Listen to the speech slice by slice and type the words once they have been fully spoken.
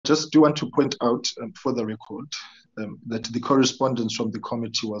just do want to point out for the record that the correspondence from the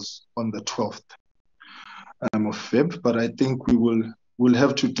committee was on the 12th of Feb, but I think we'll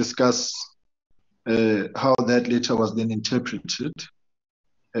have to discuss how that letter was then interpreted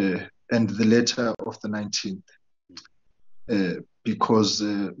and the letter of the 19th. Because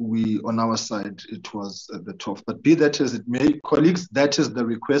we, on our side, it was the 12th. But be that as it may, colleagues, that is the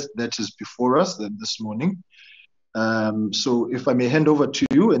request that is before us this morning. So if I may hand over to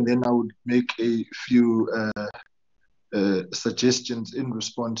you, and then I would make a few suggestions in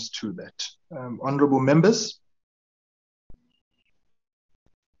response to that. Honourable members.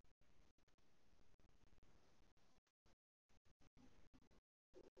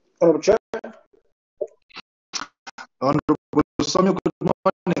 Chair. Honourable Somyo, good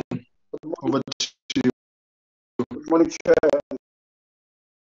morning. Over to you. Good morning, Chair.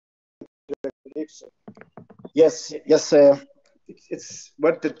 Yes, it's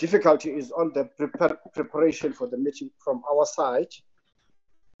what the difficulty is on the preparation for the meeting from our side.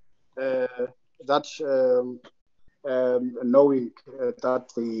 Knowing that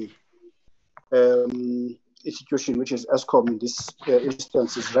the institution, which is ESKOM in this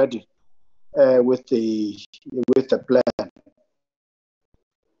instance, is ready with the plan.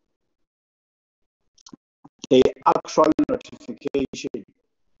 The actual notification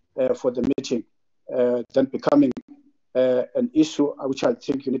for the meeting then becoming an issue which I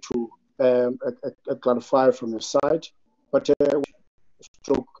think you need to clarify from your side. But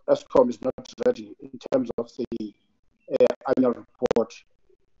ESKOM is not ready in terms of the annual report.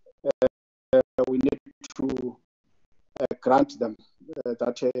 We need to grant them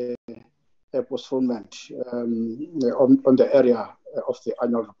that postponement on the area of the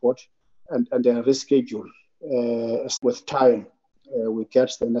annual report and reschedule with time. We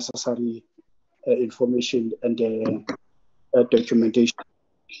get the necessary information and documentation.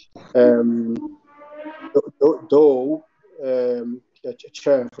 Though,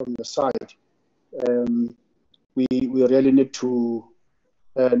 Chair, from your side, we really need to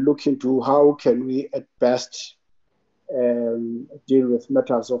look into how can we at best deal with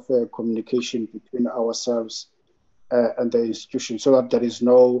matters of communication between ourselves and the institution, so that there is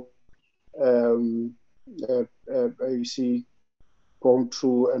no you see going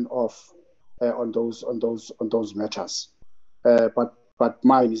through and off on those matters. But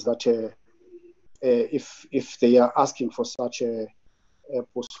mine is that if they are asking for such a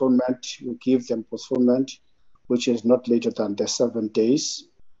postponement, we give them postponement, which is not later than the 7 days,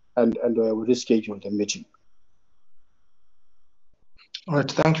 and we reschedule the meeting. All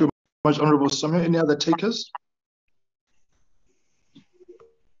right, thank you very much, Honourable Somyo. Any other takers?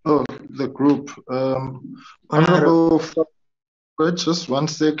 Oh, the group. Honourable, wait just 1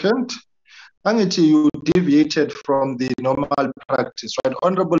 second. Angithi, you deviated from the normal practice, right?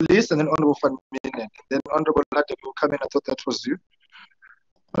 Honourable List and then Honourable Van Minen. Then Honourable Latte will come in. I thought that was you.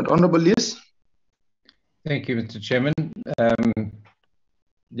 But Honourable List. Thank you, Mr. Chairman.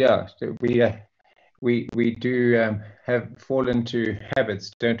 Yeah, so we do have fallen into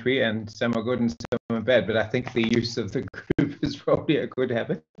habits, don't we? And some are good and some are bad. But I think the use of the group is probably a good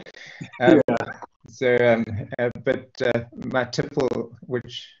habit. So, my tipple,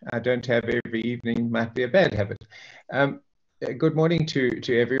 which I don't have every evening, might be a bad habit. Good morning to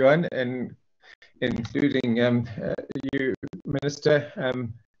everyone, and including you, Minister.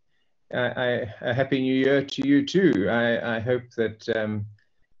 A happy New Year to you too. I hope that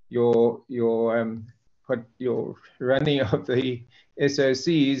your running of the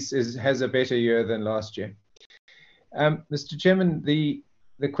SOCs has a better year than last year. Mr. Chairman, the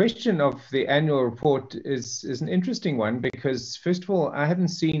question of the annual report is an interesting one, because first of all, I haven't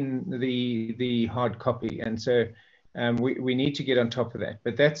seen the hard copy, and so we need to get on top of that.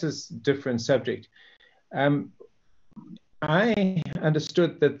 But that's a different subject. I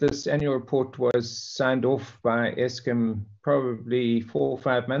understood that this annual report was signed off by ESKOM probably 4 or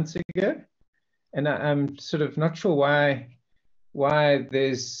 5 months ago, and I'm sort of not sure why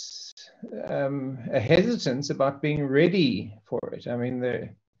there's a hesitance about being ready for it. I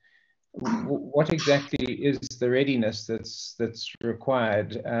mean, what exactly is the readiness that's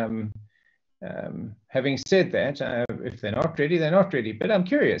required? Having said that, if they're not ready, they're not ready. But I'm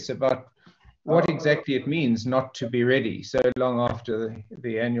curious about what exactly it means not to be ready so long after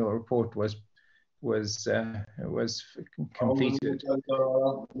the annual report was completed.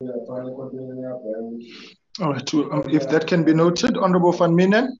 All right, if that can be noted, Honourable Van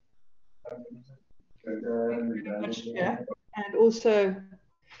Minen. Thank you very much, Chair. And also,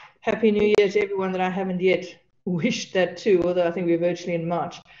 Happy New Year to everyone that I haven't yet wished that to, although I think we're virtually in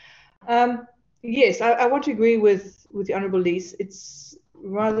March. Yes, I want to agree with the Honourable Lees.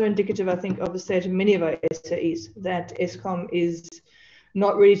 rather indicative, I think, of the state of many of our SAEs, that ESKOM is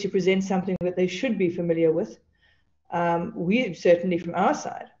not ready to present something that they should be familiar with. We certainly, from our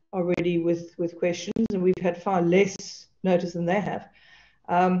side, are ready with questions, and we've had far less notice than they have.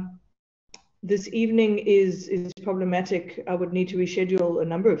 This evening is problematic. I would need to reschedule a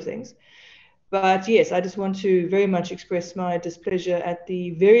number of things. But yes, I just want to very much express my displeasure at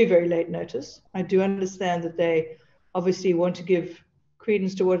the very, very late notice. I do understand that they obviously want to give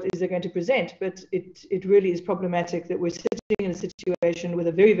credence to what it is they're going to present, but it really is problematic that we're sitting in a situation with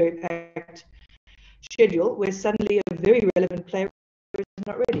a very, very packed schedule where suddenly a very relevant player is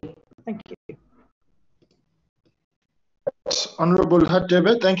not ready. Thank you. Honorable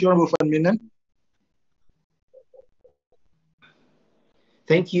Hadebe. Thank you, Honorable Van Minen.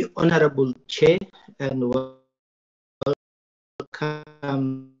 Thank you, Honorable Chair, and welcome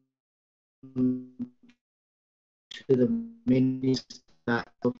to the Minister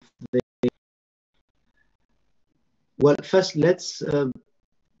of the... Well, first, let's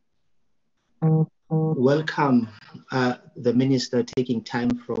welcome the Minister taking time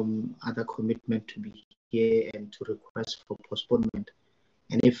from other commitment to be here and to request for postponement.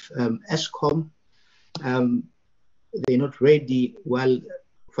 And if ESKOM, they're not ready, well,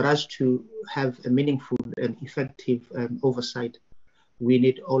 for us to have a meaningful and effective oversight, we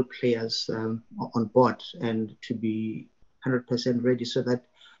need all players on board and to be 100% ready so that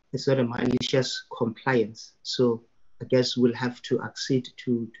it's not a malicious compliance. So I guess we'll have to accede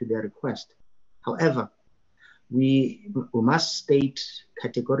to their request. However, we must state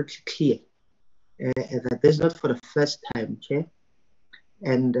categorically clear that this is not for the first time, Chair,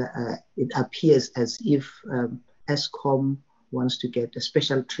 and it appears as if ESKOM wants to get a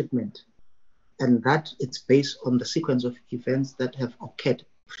special treatment, and that it's based on the sequence of events that have occurred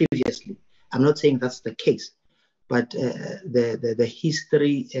previously. I'm not saying that's the case, but the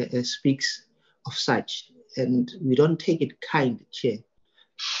history speaks of such, and we don't take it kind, Chair,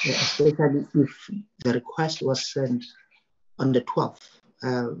 especially if the request was sent on the 12th,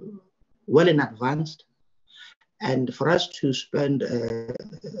 well in advance. And for us to spend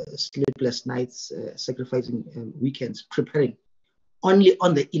sleepless nights, sacrificing weekends, preparing only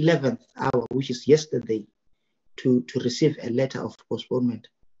on the 11th hour, which is yesterday, to receive a letter of postponement,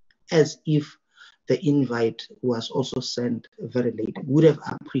 as if the invite was also sent very late, would have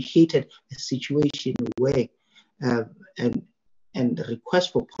appreciated a situation where and the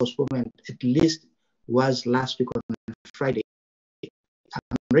request for postponement at least was last week on Friday.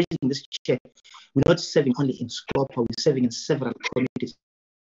 I'm raising this check. We're not serving only in SCOPA, we're serving in several committees.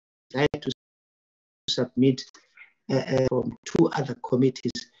 I had to submit from 2 other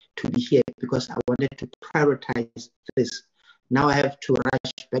committees to be here because I wanted to prioritize this. Now I have to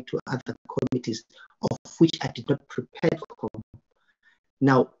rush back to other committees of which I did not prepare for.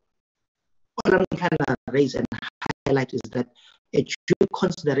 Now, all I'm trying to raise and highlight is that a due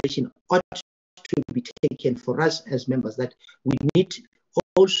consideration ought to be taken for us as members, that we need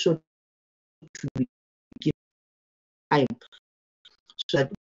also to give time so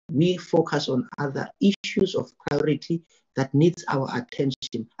that we focus on other issues of priority that needs our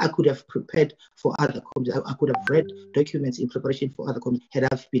attention. I could have prepared for other committees. I could have read documents in preparation for other committees had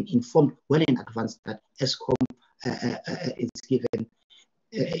I been informed well in advance that ESKOM is given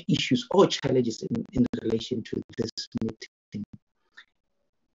issues or challenges in relation to this meeting.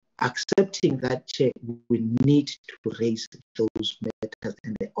 Accepting that, Chair, we need to raise those matters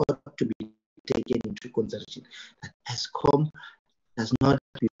and they ought to be taken into consideration. That ESKOM does not,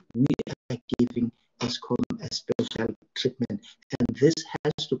 we are giving ESKOM a special treatment, and this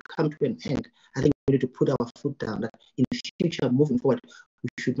has to come to an end. I think we need to put our foot down that in the future, moving forward, we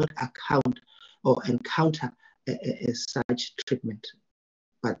should not account or encounter such treatment.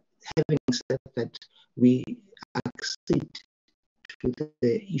 But having said that, we accede to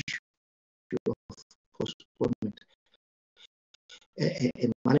the issue of postponement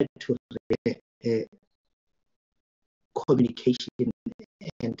and monetary communication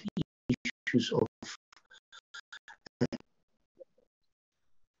and issues of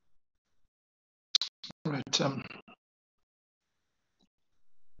right.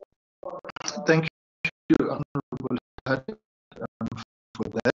 Thank you, Honorable Hadi, for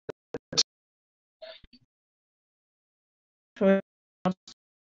that.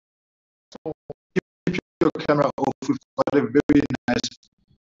 Keep your camera off. We've got a very nice.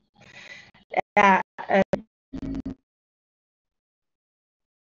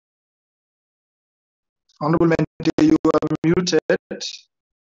 Honorable Mente, you are muted.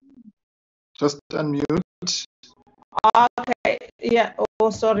 Just unmute. Okay. Yeah. Oh,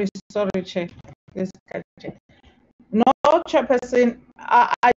 sorry, Chair. Yes, no Chairperson,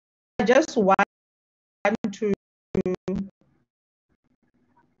 I just want to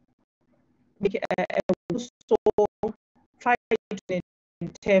make a fight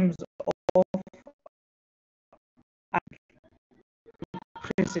in terms of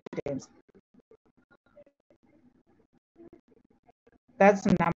precedence. That's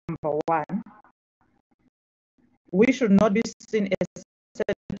number one. We should not be seen as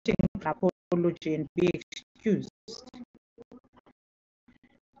setting an apology and be excused.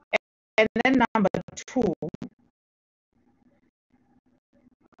 And then number two,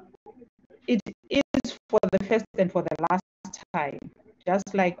 it is for the first and for the last time,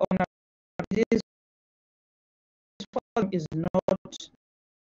 just like this forum is not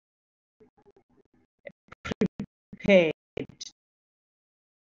prepared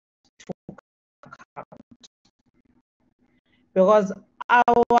to account, because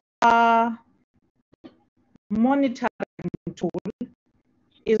our monitoring tool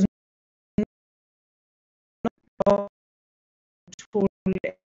is not a tool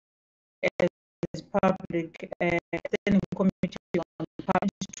as public standing committee on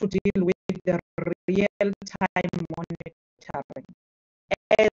public to deal with the real-time monitoring.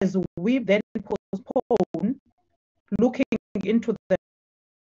 As we then postpone looking into the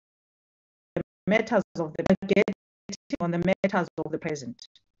matters of the getting on the matters of the present,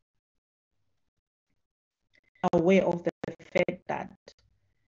 aware of the fact that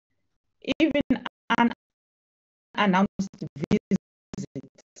even unannounced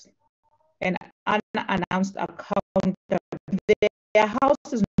visits and unannounced account, their house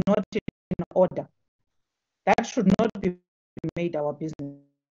is not in order. That should not be made our business.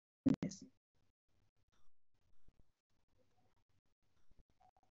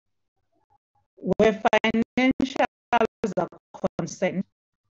 Where financials are concerned,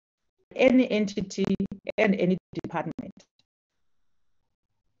 any entity and any department,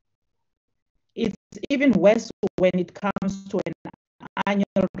 it's even worse when it comes to an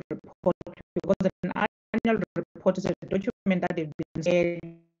annual report, because an annual report is a document that they've been said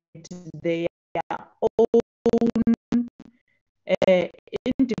their own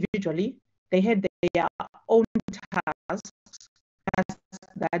individually, they had their own tasks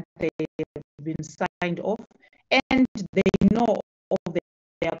that they've been signed off, and they know of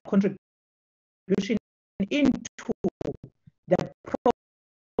their contribution into the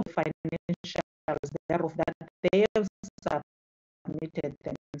financials thereof that they have submitted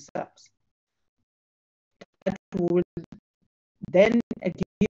themselves. That will then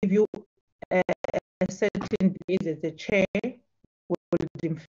give you a certain base as the chair will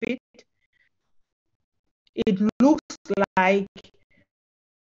deem fit. It looks like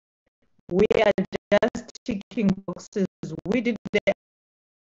we are just ticking boxes. We did the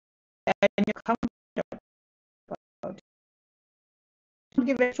annual account.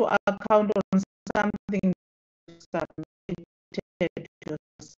 Give it to account on something submitted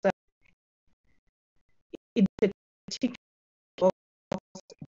yourself. It's a tick box.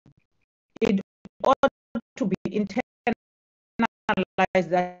 It ought to be internalized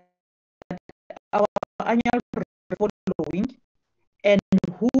that our annual following and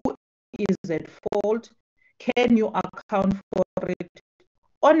who is at fault, can you account for it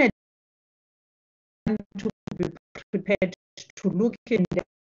on a to be prepared to look in that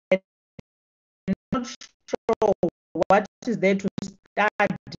and not sure what is there to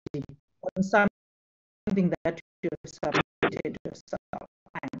study on something that you have submitted yourself.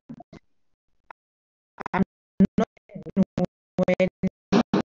 I'm not when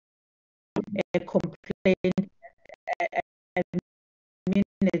a complaint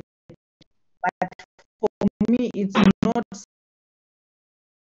but for me it's not.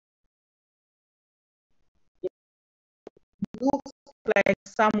 It looks like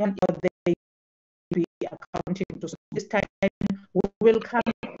someone or they be accounting to. So this time we will come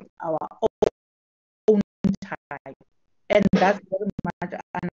our own time, and that's very much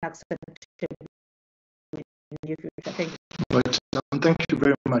unacceptable in the future. Thank you. Right. Thank you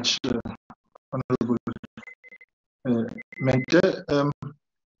very much, Honorable Mente.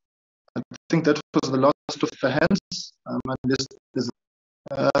 I think that was the last of the hands. I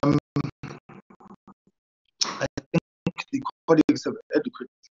think the colleagues have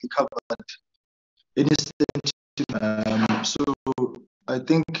adequately covered any sentiment. So I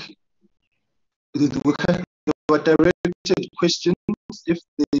think there were directed questions. If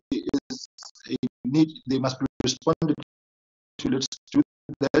there is a need, they must be responded to. Let's do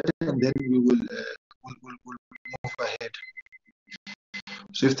that, and then we will move ahead.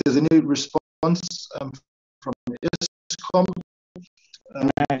 So if there's any response from ESKOM,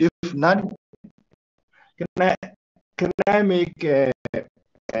 if none, can can I make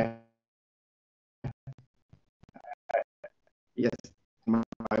yes, my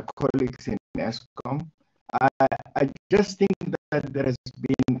colleagues in ESKOM, I just think that there has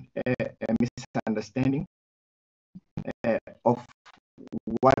been a misunderstanding of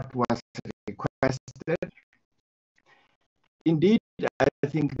what was requested. Indeed, I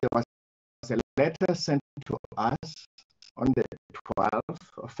think there was a letter sent to us on the 12th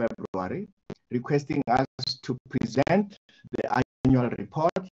of February requesting us to present the annual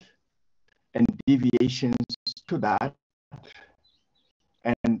report and deviations to that.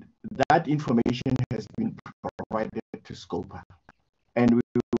 And that information has been provided to SCOPA. And we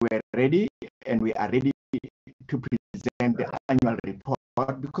were ready, and we are ready to present the annual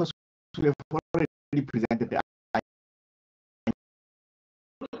report because we have already presented the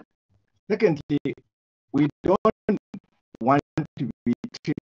annual. Secondly, we don't want to be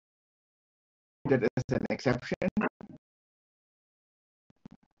treated as an exception,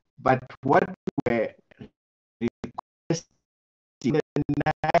 but what we're requesting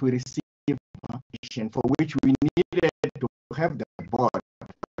we received information for which we needed to have the board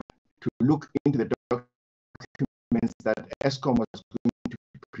to look into the documents that ESKOM was going to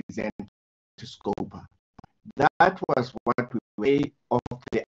present to SCOPA. That was what we way of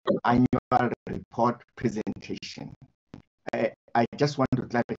the annual report presentation. I just want to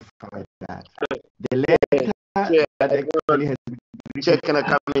clarify that. The letter that actually has been written. Can I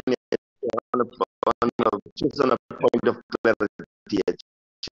come in just on a point of clarity?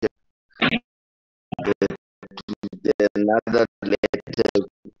 Another letter to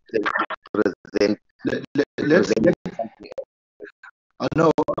present. I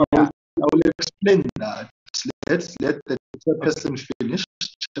know. I will explain that. Let's let the chairperson finish,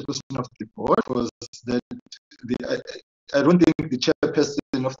 chairperson of the board, because I don't think the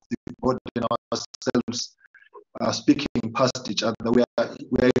chairperson of the board and ourselves are speaking past each other. We are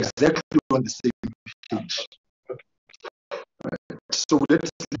exactly on the same page. Right. So let's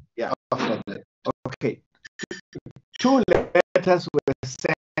after that. Okay. Two letters were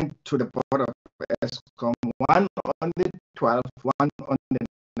sent to the board of ESKOM, one on the 12th, one on the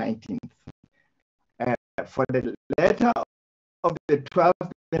 19th. For the letter of the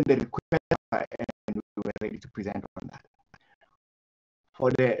 12th, then the request, and we were ready to present on that. For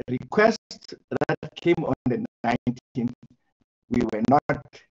the request that came on the 19th, we were not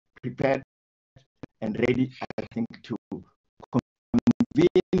prepared and ready, I think, to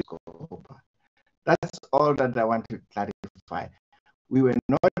convene. That's all that I want to clarify. We were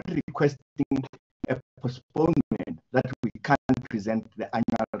not requesting a postponement that we can't present the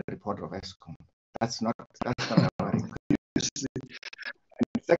annual report of ESKOM. That's not our request.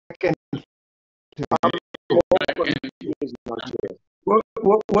 And second, wait.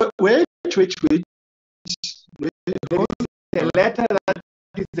 There is a letter that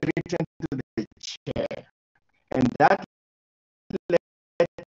is written to the chair, and that letter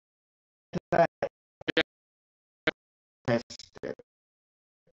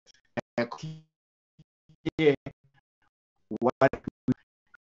what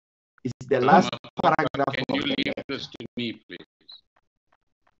is the last paragraph. Can you leave this to me, please?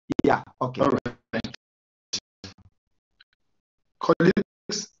 Yeah, okay. All right.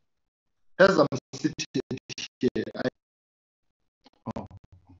 Colleagues, as I'm sitting here,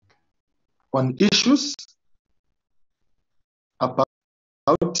 on issues about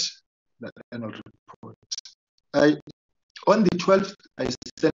the annual report. On the 12th, I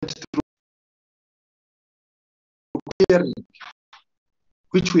sent through query,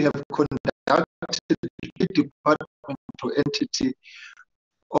 which we have conducted the department to entity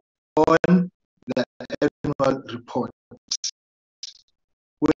on the annual report.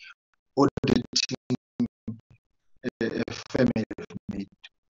 We're auditing a family made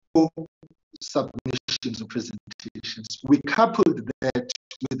 4 submissions or presentations. We coupled that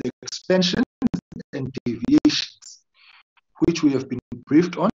with the expansions and deviations, which we have been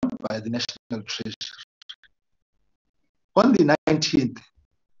briefed on by the National Treasury. On the 19th,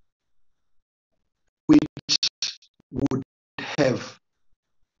 which would have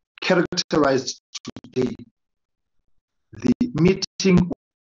characterized today, the meeting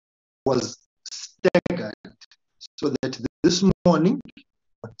was staggered so that this morning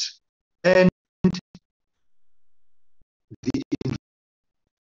and the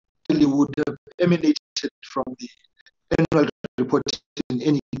would have emanated from the annual report in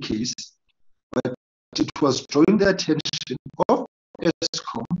any case, but it was drawing the attention of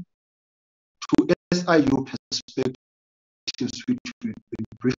ESKOM to SIU perspectives which we've been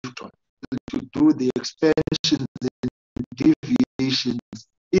briefed on, to do the expansions and deviations,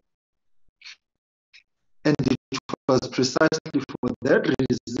 and it was precisely for that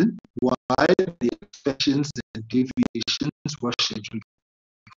reason why the inspections and deviations were scheduled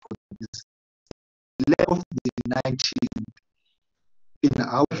for this. The lack of the 19th, in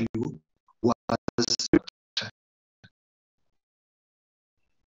our view, was as the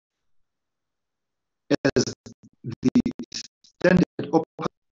standard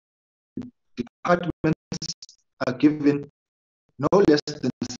departments are given no less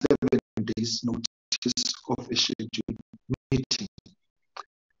than 7 days notice of a scheduled meeting.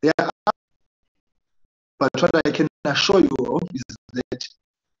 There are, but what I can assure you of is that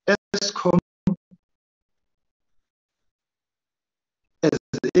ESKOM, as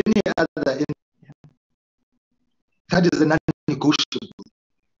any other, that is a non-negotiable.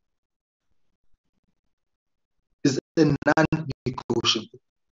 Is a non-negotiable.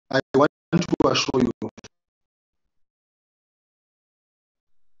 I want to assure you of.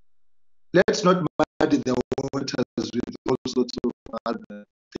 Let's not muddy the waters with all sorts of other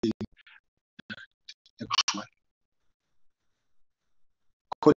things. Actually,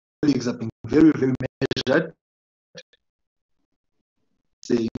 colleagues have been very, very measured,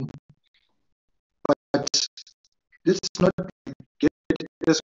 saying, but let's not get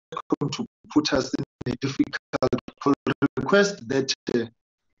ESKOM to put us in a difficult request that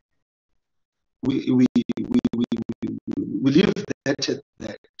we leave that at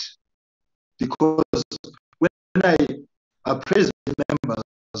that. Because when I appraise members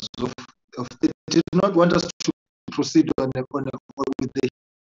of they did not want us to proceed with the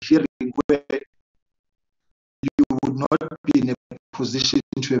hearing where you would not be in a position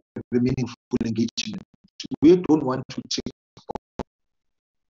to have a meaningful engagement. We don't want to take.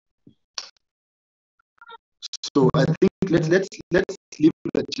 So I think let's leave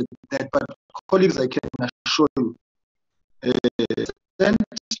it at that. But colleagues, I can assure you,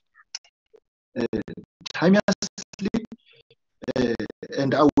 timelessly,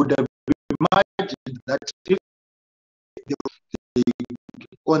 and I would have imagined that if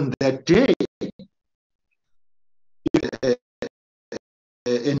on that day,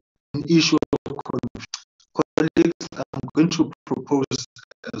 an issue of colleagues, I'm going to propose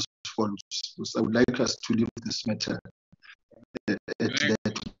as follows. So I would like us to leave this matter at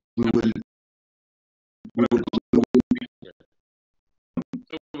that. We will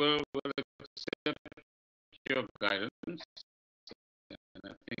accept your guidance, and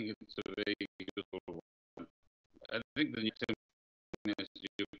I think it's a very useful one. I think the new term, as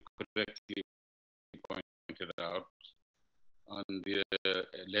you correctly pointed out, on the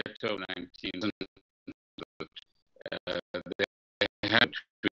letter of 19th, they had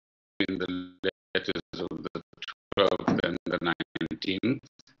between the letters of the 12th and the 19th.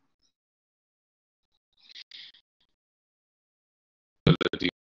 The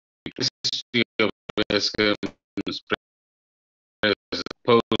history of ESKOM's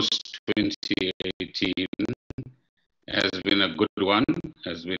post-2018 has been a good one,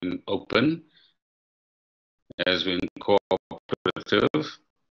 has been open, has been cooperative,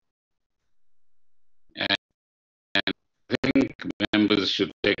 and I think members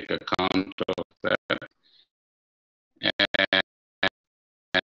should take account of that.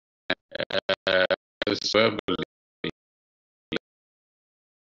 As verbally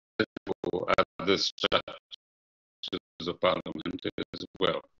for other structures of parliament as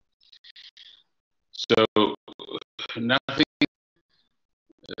well. So nothing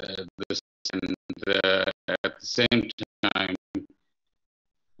this, and at the same time,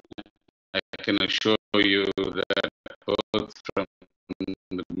 I can assure you that both from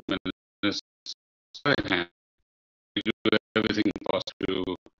the minister's hand, we do everything possible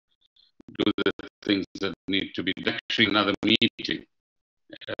to do the things that need to be done. Actually, another meeting,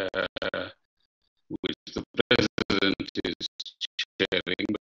 which the president is chairing,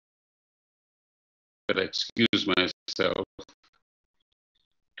 but I excuse myself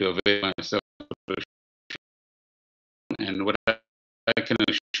to avail myself. And what I can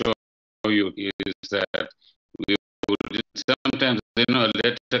assure you is that we would sometimes, a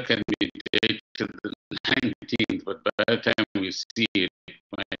letter can be dated the 19th, but by the time we see it,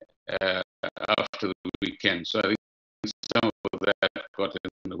 after the weekend. So I think some of that got in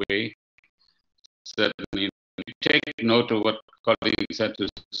the way. Certainly, take note of what colleagues had to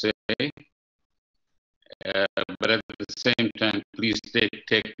say, but at the same time, please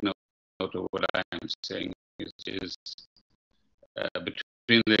take note of what I am saying is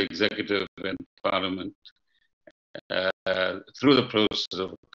between the executive and parliament, through the process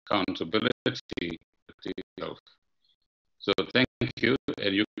of accountability. So thank you,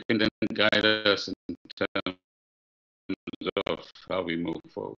 and you can then guide us in terms of how we move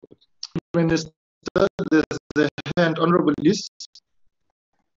forward. Minister, there's a hand, Honorable Liz.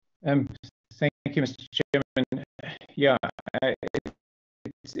 Thank you, Mr. Chairman. Yeah,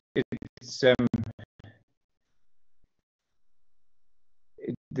 it's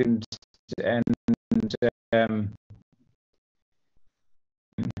it didn't, and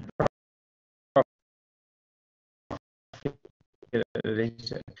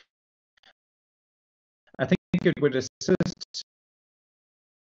I think it would assist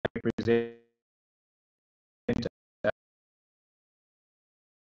represent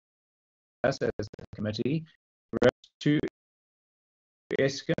us as a committee to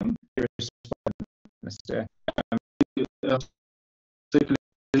ESKOM. Mr.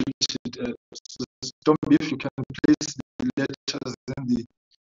 Stormy, if you can place the letters in the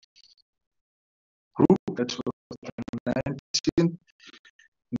group that was 19th,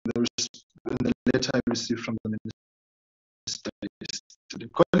 the letter I received from the minister yesterday.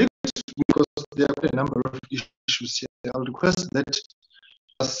 Colleagues, because there are a number of issues here, I'll request that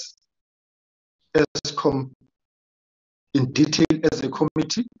us ESKOM in detail as a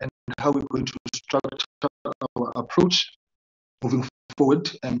committee and how we're going to structure our approach moving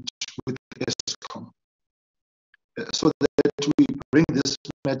forward and with ESKOM, so that we bring this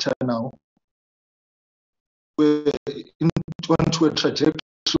matter now onto a trajectory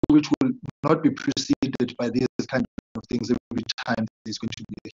which will not be preceded by these kind of things every time there's going to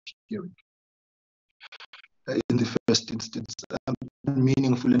be a hearing. In the first instance,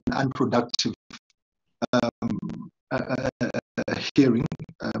 meaningful and unproductive hearing,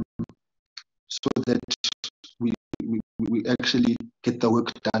 so that we actually get the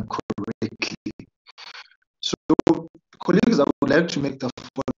work done correctly. So, colleagues, I would like to make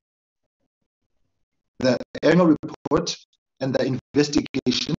the annual report and the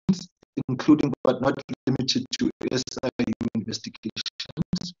investigations, including but not limited to SIU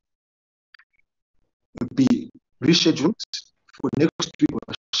investigations, be rescheduled for next week,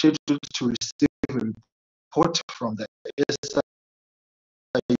 or scheduled to receive a report from the SIU.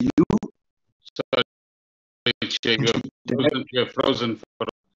 Sorry, you're frozen.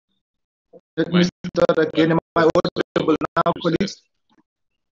 Let me start again. Am I audible now, colleagues?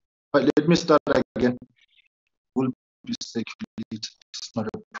 Let me start again. Will be circulated. It's not a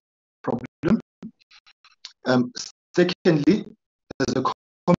problem. Secondly, as a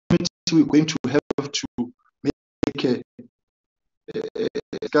committee, we're going to have to make a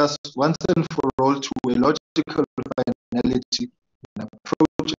discuss once and for all to a logical finality, an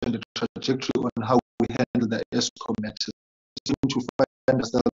approach and a trajectory on how we handle the ESKOM matters. We seem to find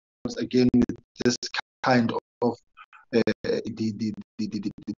ourselves again with this kind of the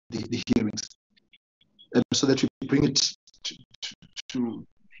hearings, so that we bring it to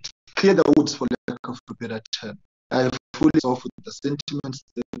clear the woods, for lack of a better term. I fully off with the sentiments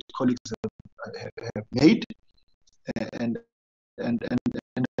that colleagues have made, and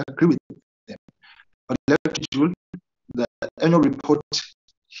agree with them. But let's schedule the annual report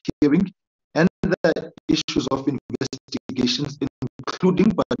hearing and the issues of investigations, including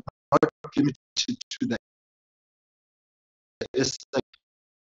but not limited to the SIU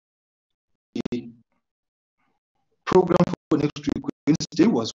program for next week Wednesday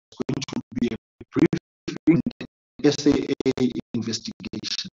was going to be a briefing SAA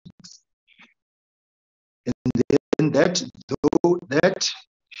investigations. And then that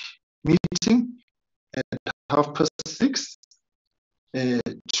meeting at 6:30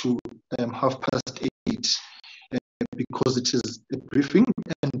 to 8:30, because it is a briefing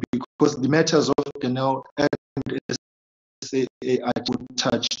and because the matters of Canal and SAA are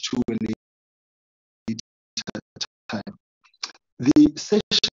touched to a later time. The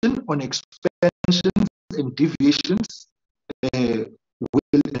session on expansions and deviations we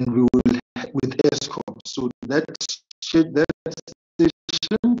will with ESKOM. So that session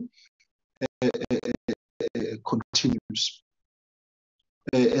continues,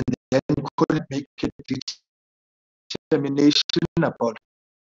 and then could make a determination about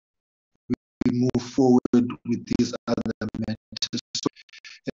we move forward with these other matters. So,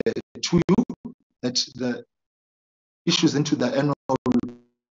 to you, that the issues into the annual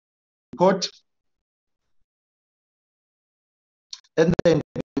report and the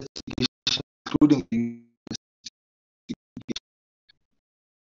investigation, including the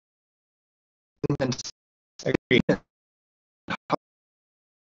investigation.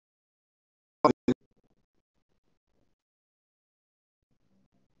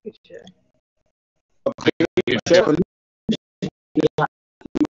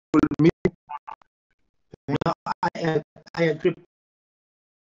 I agree.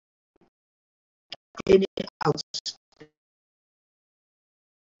 Any outstanding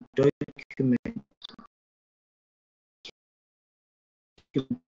document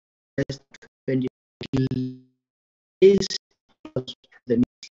just 20 days the meeting.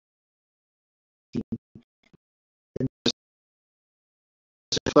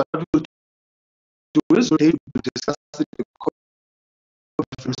 What we'll do is we'll discuss it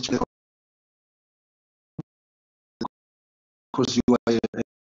because you are a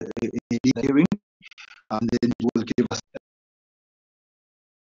hearing, and then you will give us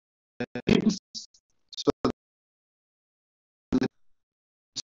names so that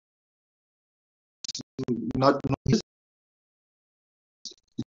not noise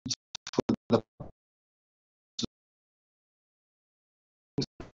for the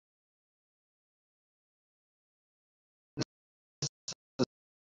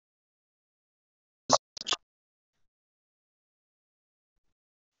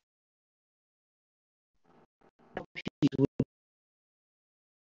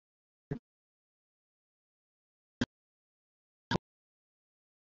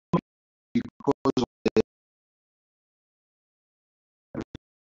because of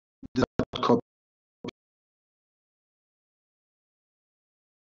the copy,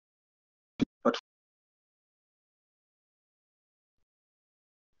 but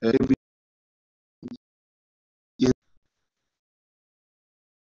every year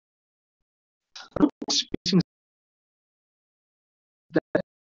meetings that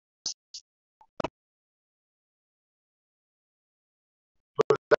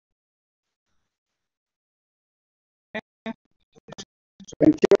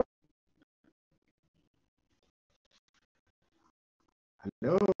Thank you.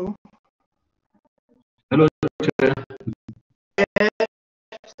 Hello. Hello, Chair.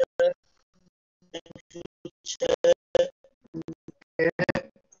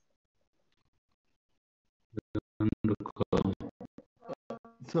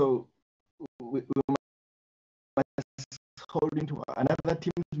 So we must hold into another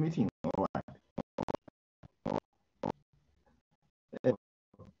team's meeting or what?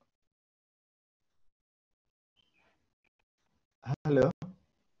 Hello.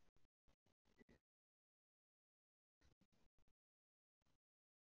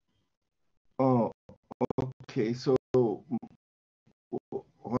 Oh, okay. So all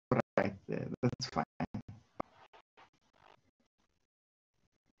right, that's fine.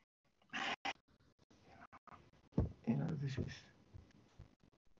 You know, this is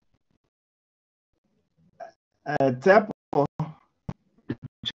Tsepo,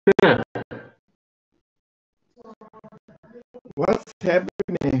 Chair. what's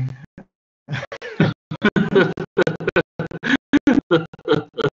happening?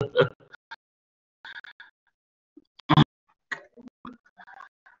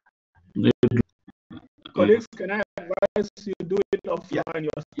 Colleagues, can I advise you do it offline?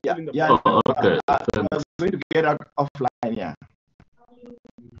 You're still in the Yeah, okay. I'm going to get out offline, yeah.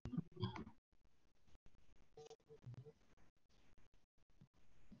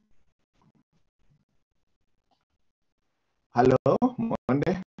 Hello,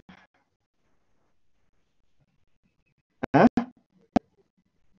 Monday. Huh?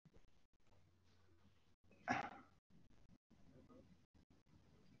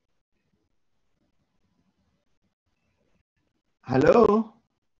 Hello?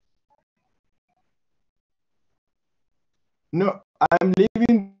 No, I'm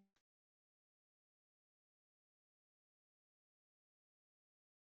leaving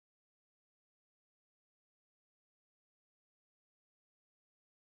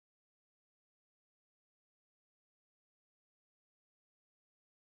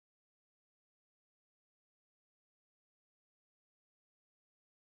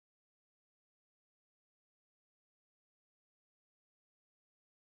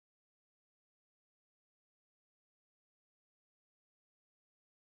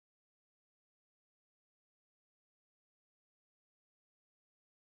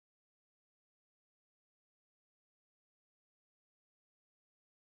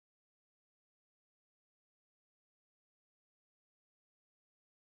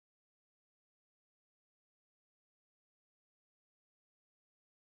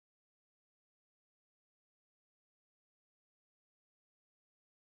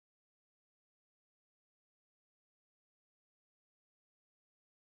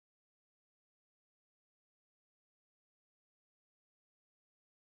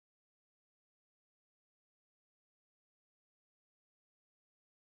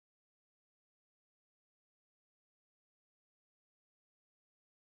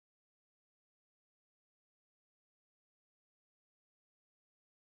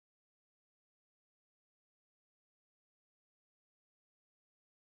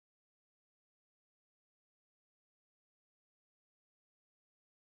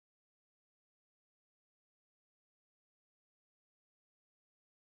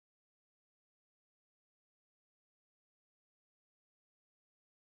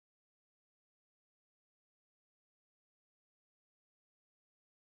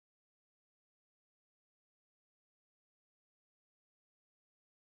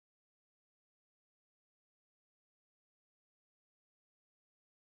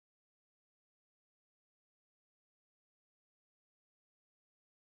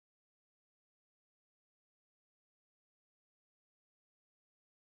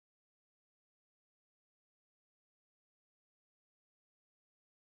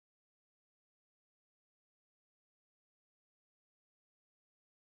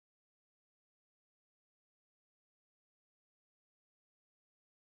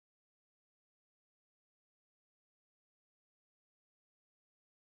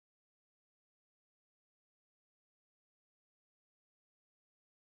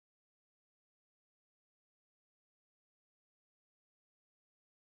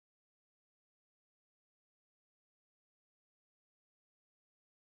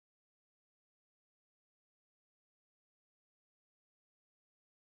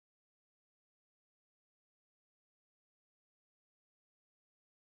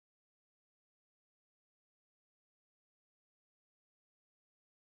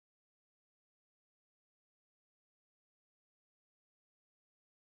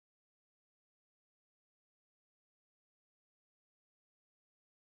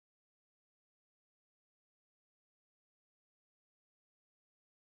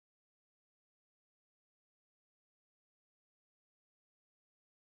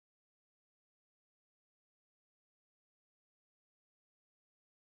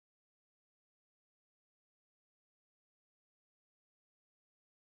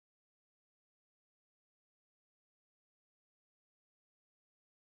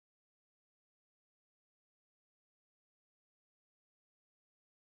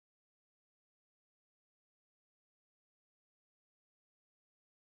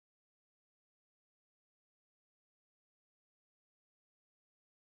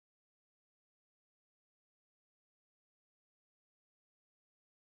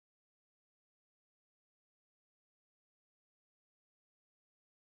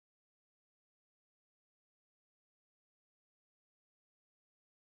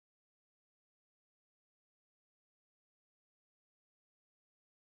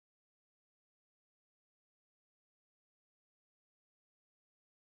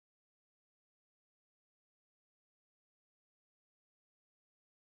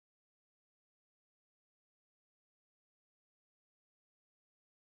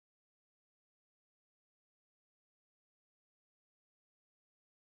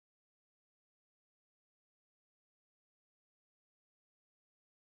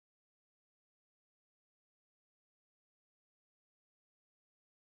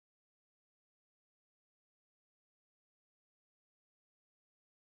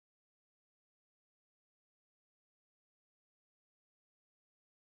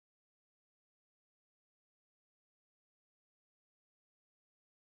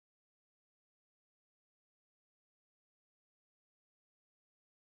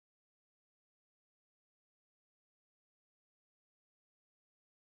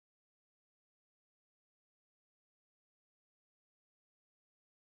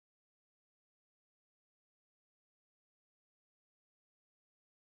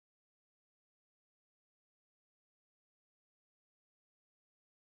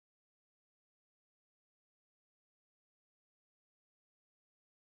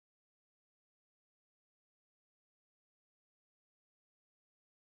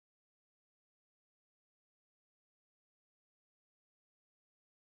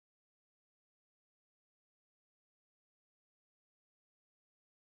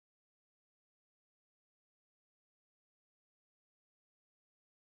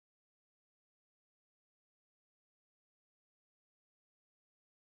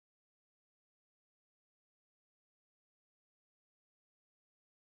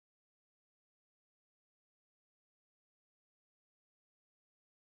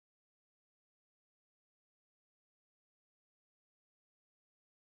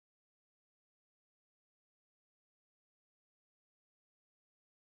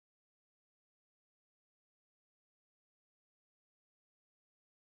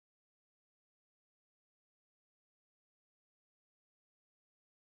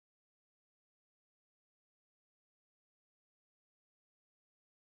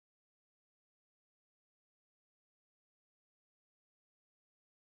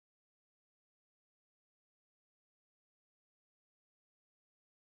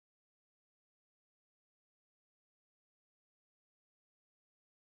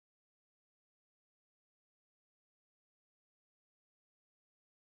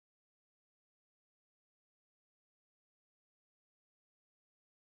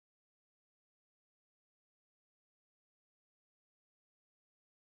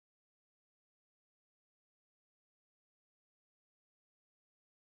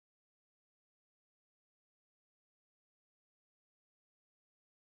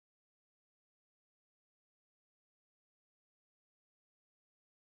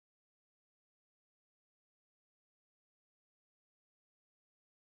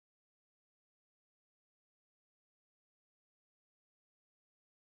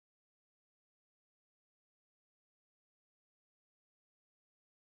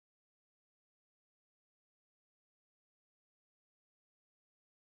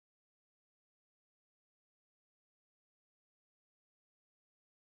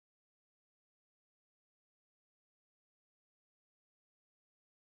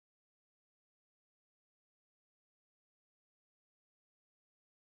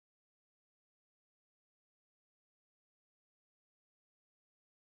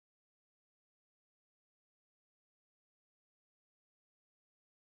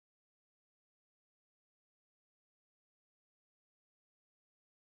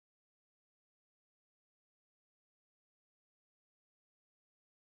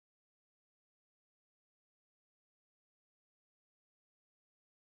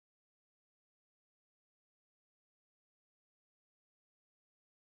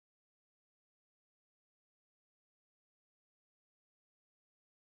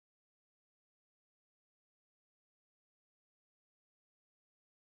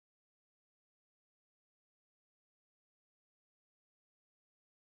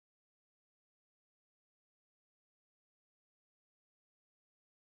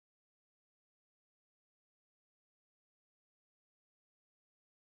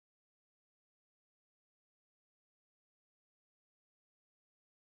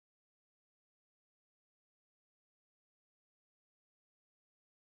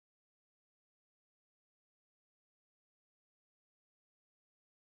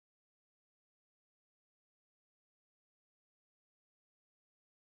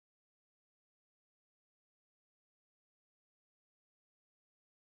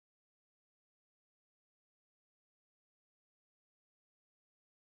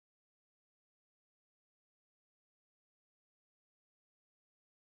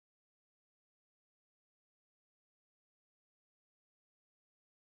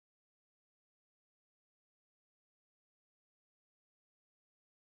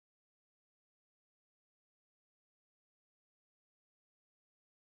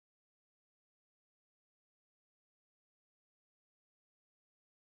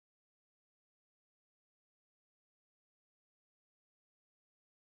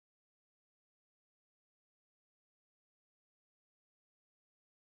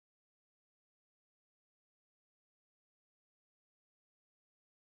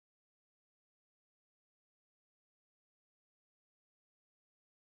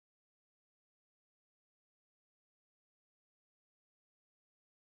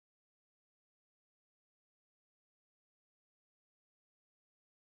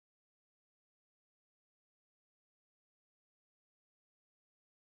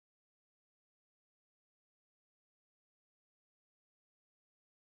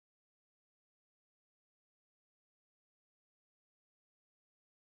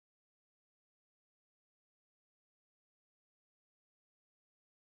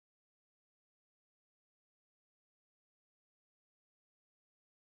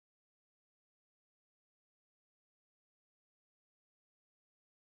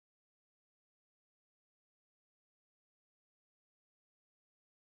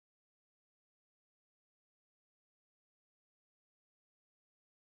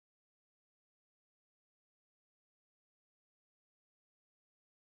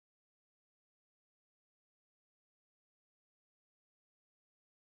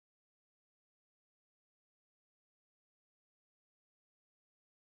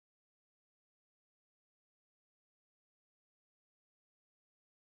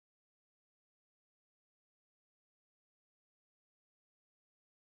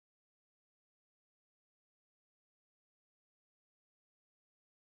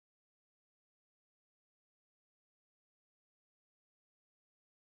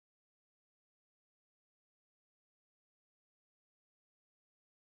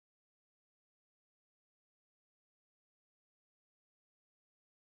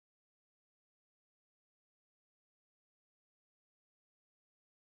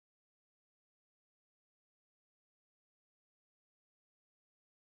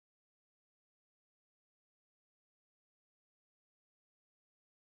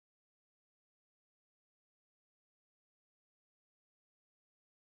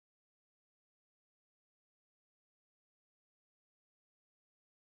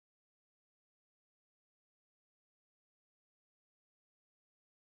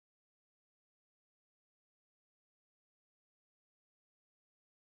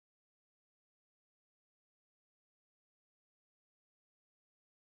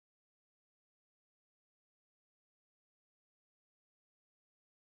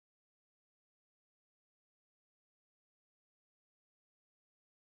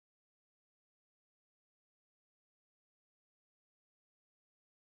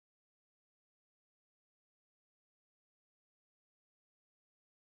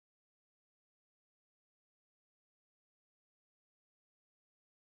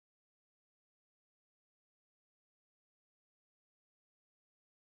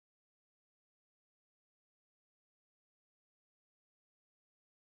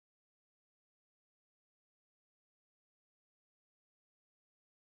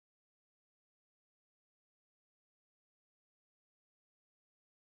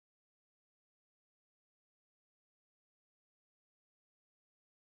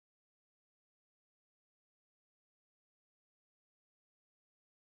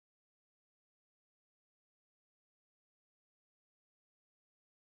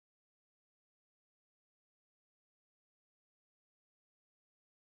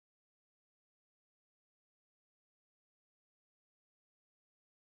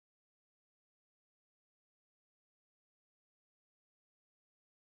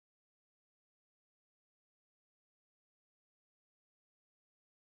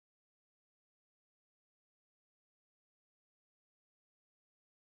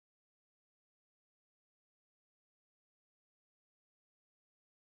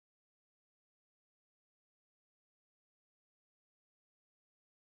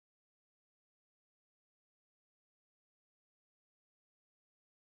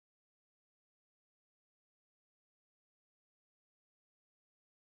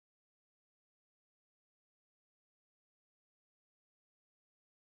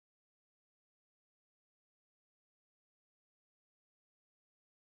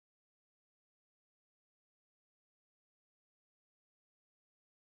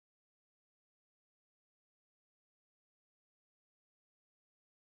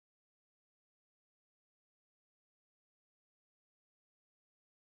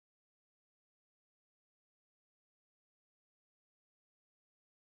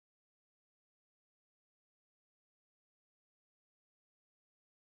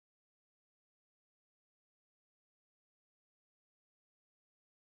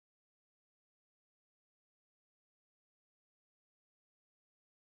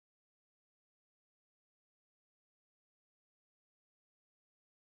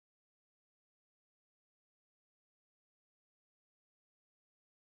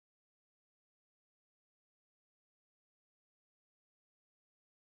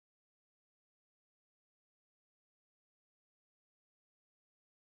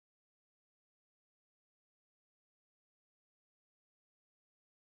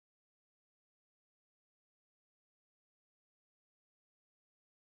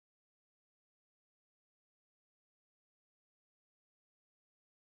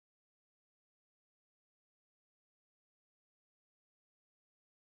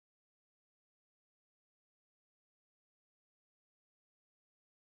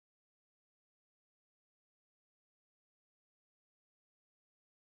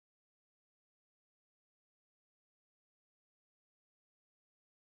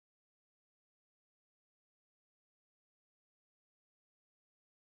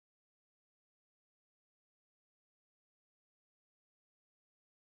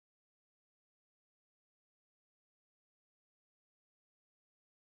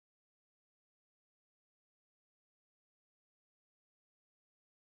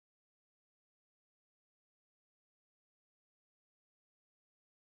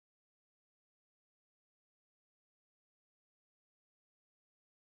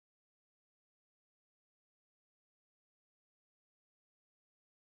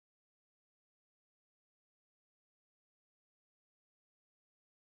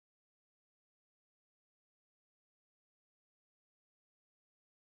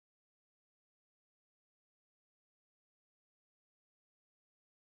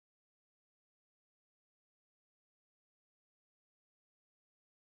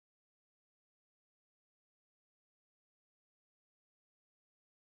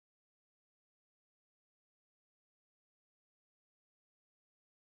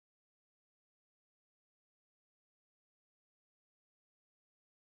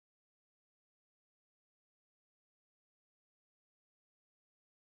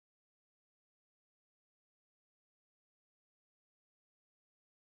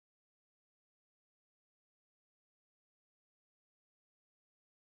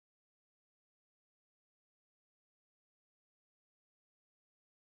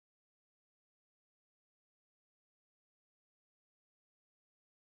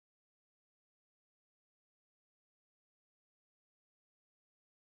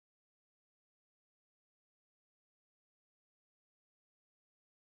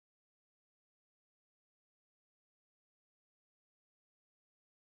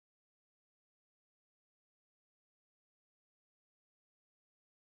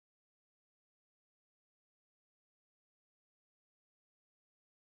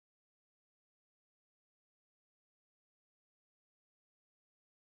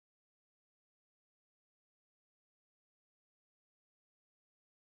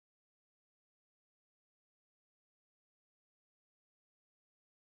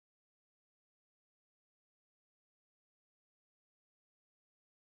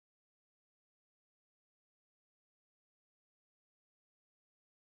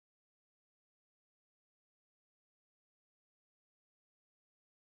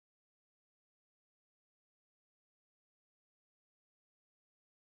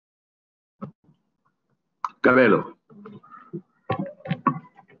Cabello.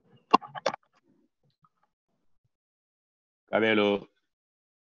 Cabello.